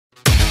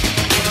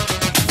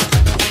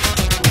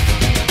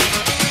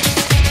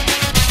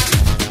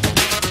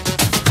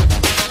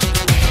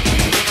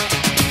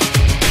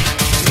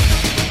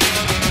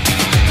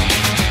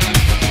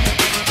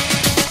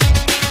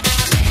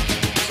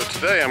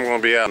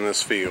be out in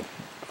this field.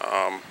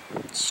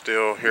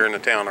 Still here in the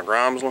town of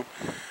Grimesland.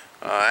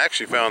 I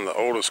actually found the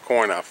oldest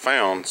coin I've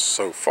found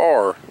so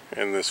far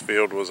in this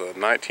field was a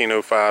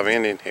 1905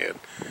 Indian head.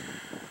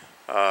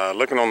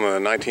 Looking on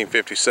the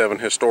 1957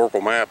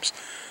 historical maps,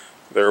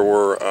 there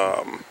were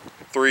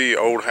 3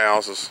 old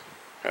houses,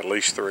 at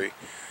least 3,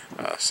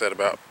 set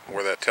about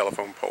where that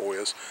telephone pole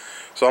is.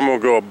 So I'm going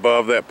to go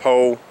above that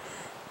pole.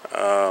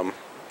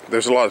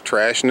 There's a lot of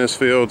trash in this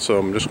field, so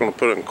I'm just going to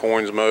put it in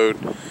coins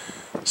mode,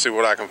 see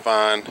what I can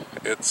find.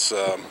 It's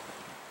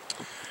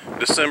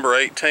December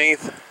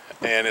 18th,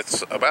 and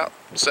it's about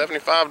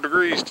 75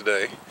 degrees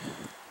today.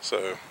 So,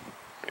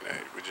 you know,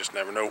 we just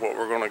never know what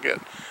we're going to get.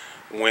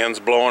 Wind's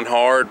blowing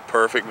hard,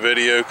 perfect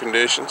video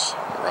conditions,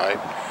 right?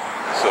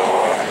 So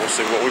we'll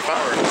see what we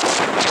find.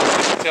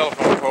 The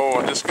telephone pole,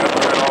 I just got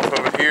right off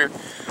of it here.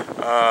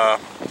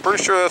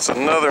 Pretty sure that's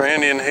another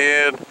Indian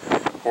head.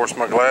 Of course,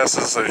 my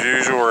glasses, as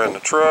usual, are in the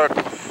truck.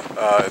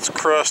 It's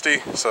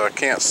crusty, so I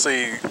can't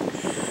see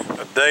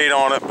a date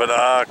on it, but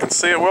I can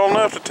see it well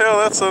enough to tell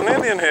that's an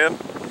Indian head.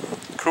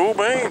 Cool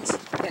beans.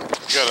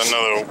 Got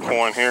another old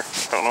coin here.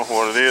 Don't know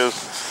what it is.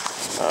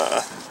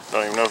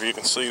 Don't even know if you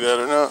can see that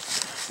or not.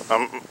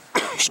 I'm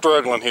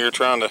struggling here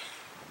trying to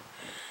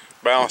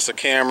balance the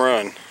camera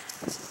and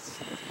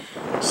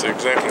see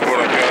exactly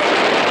what I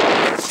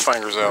got.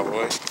 Fingers out of the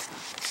way.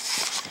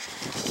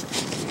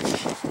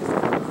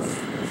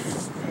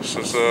 This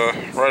is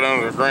right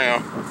under the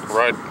ground,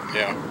 right,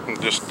 yeah,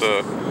 just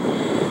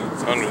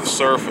under the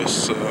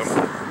surface.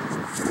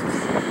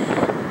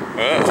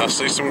 I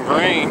see some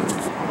green.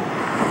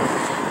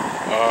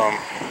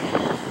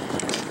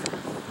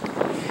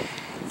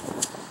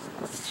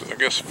 So I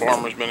guess the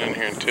farmer's been in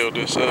here and tilled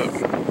this up.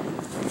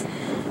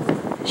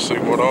 Let's see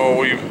what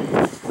all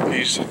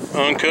he's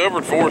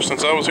uncovered for us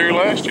since I was here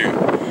last year.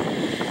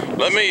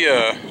 Let me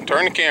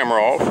turn the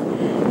camera off,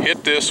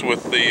 hit this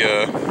with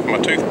the my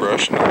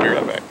toothbrush, and I'll be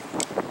right back.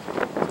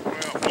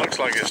 Well, looks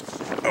like it's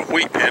a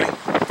wheat penny.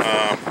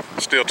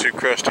 Still too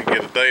crusty to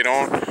get a date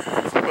on,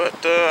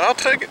 but I'll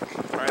take it.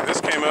 All right,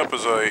 this came up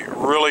as a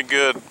really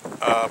good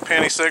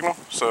penny signal,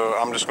 so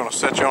I'm just going to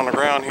set you on the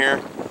ground here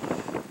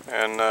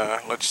and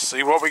let's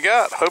see what we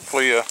got.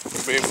 Hopefully we'll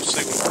be able to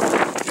see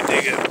what we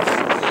dig up.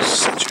 I'll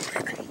set you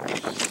here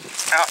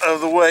out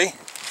of the way.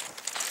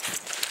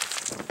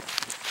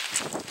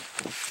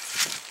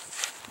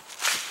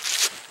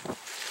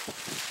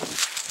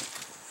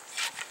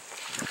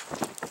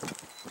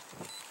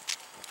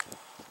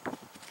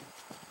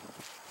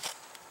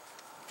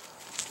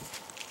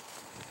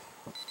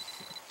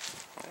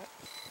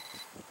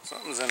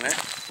 Something's in there.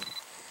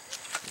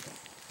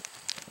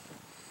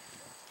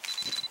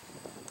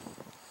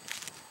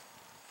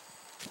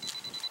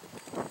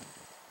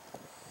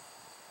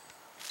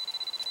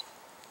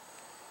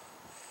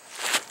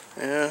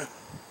 Yeah,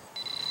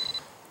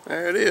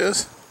 there it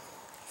is.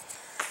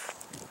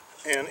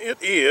 And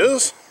it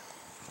is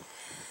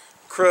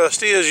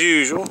crusty as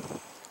usual.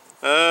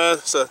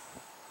 It's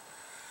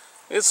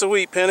a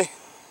wheat penny.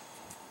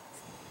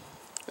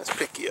 Let's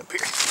pick you up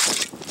here.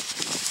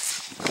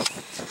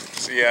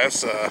 So yeah,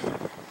 it's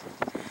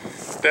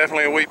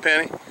definitely a wheat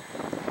penny.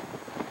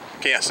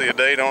 Can't see a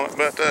date on it,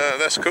 but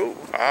that's cool.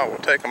 I will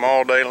take them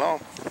all day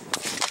long.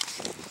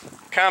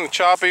 Kind of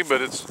choppy,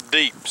 but it's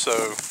deep, so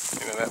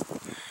you know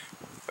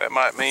that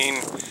might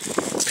mean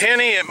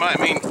penny. It might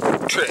mean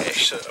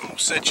trash. So I'm gonna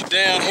set you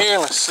down here.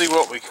 Let's see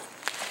what we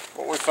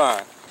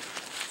find.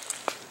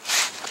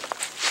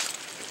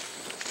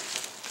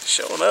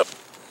 Showing up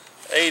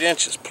 8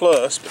 inches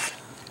plus, but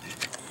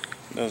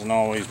doesn't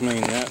always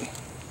mean that.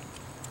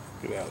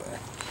 Get out of there.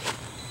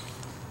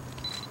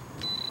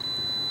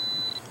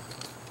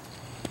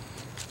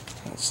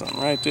 That's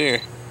something right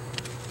there.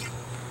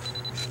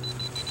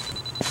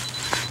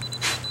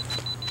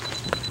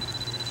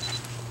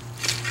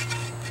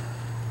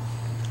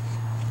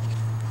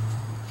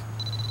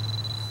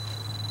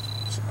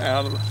 It's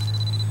out of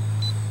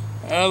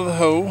the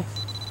hole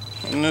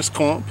in this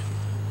clump.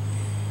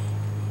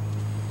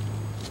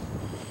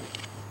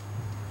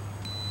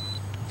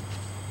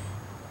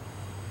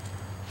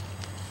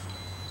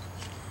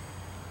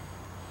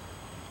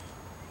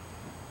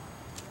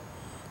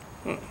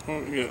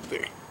 What we got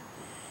there?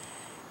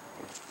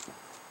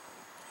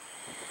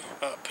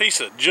 A piece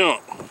of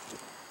junk.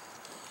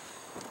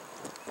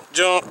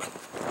 You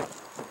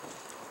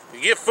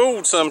get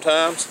fooled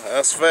sometimes,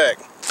 that's a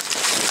fact.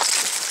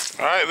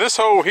 Alright, this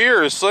hole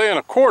here is saying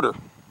a quarter.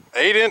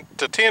 8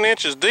 to 10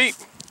 inches deep.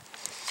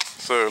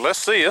 So let's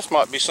see, this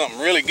might be something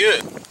really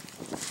good.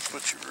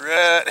 Put you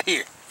right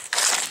here.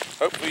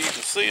 Hopefully you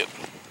can see it.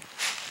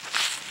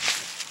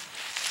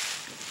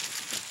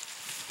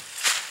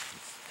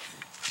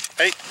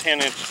 8 to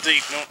 10 inches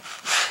deep. Don't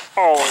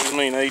always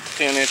mean 8 to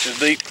 10 inches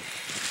deep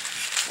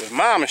with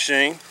my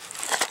machine.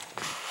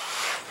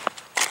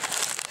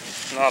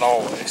 Not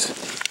always.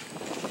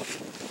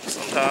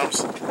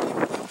 Sometimes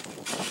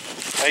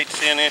 8 to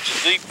 10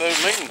 inches deep though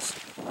means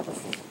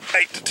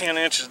 8 to 10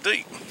 inches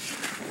deep.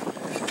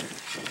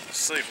 Let's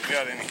see if we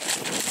got anything.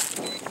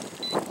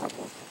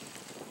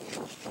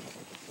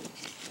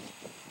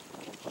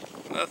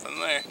 Nothing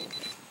there.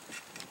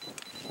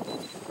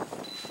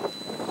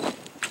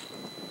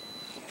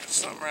 There's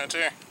something right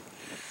there.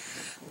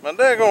 My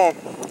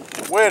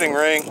daggone wedding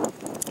ring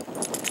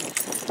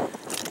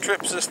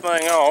trips this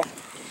thing off.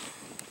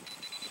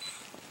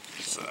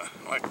 So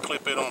I can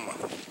clip it on my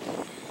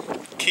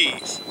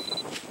keys.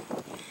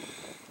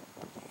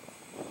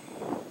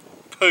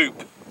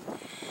 Poop.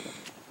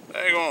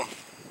 Daggone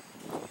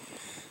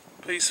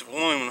piece of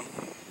aluminum.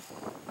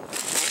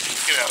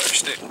 Get out of there,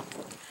 stick.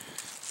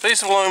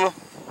 Piece of aluminum.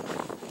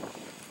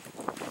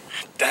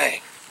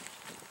 Dang.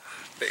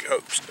 Big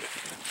hopes, dude.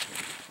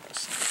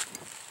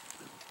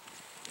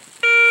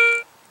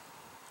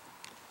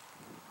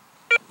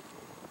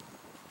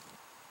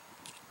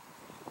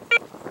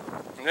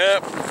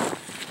 Yep,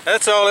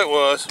 that's all it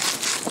was.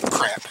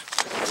 Crap.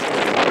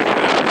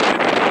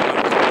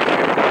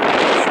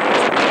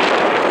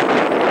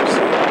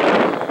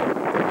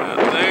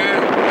 Out there,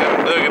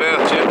 haven't dug it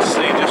out yet to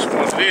see just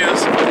what it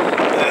is.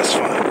 That's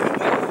fine.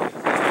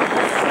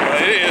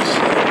 But it is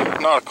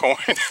not a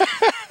coin.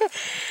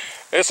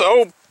 It's an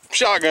old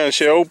shotgun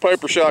shell, old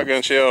paper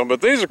shotgun shell. But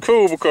these are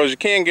cool because you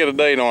can get a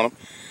date on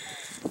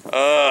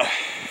them.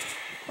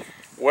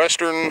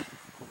 Western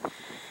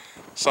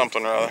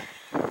something or other.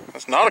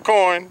 It's not a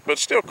coin, but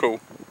still cool.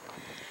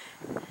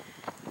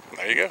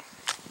 There you go.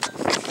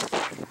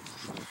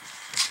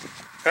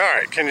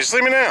 Alright, can you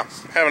see me now?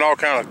 Having all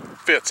kind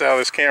of fits out of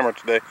this camera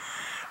today.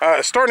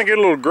 It's starting to get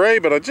a little gray,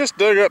 but I just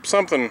dug up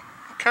something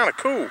kind of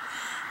cool.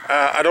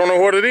 I don't know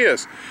what it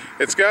is.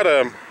 It's got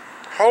a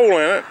hole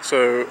in it,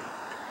 so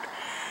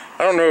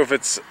I don't know if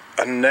it's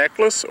a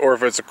necklace or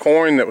if it's a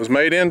coin that was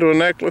made into a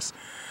necklace.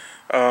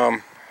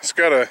 It's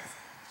got a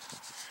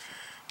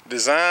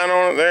design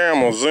on it there. I'm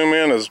going to zoom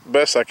in as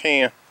best I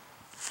can.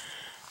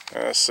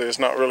 See, it's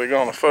not really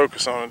going to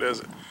focus on it,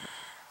 is it?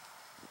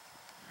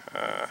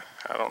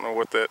 I don't know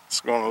what that's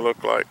going to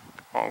look like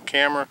on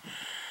camera.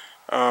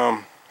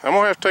 I'm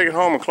going to have to take it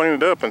home and clean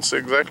it up and see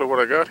exactly what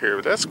I got here,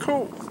 but that's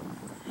cool.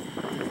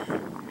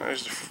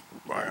 There's the,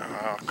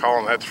 I'll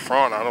call that the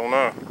front, I don't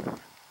know.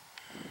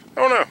 I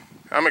don't know.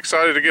 I'm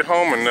excited to get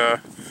home and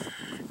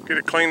get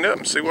it cleaned up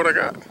and see what I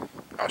got.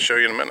 I'll show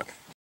you in a minute.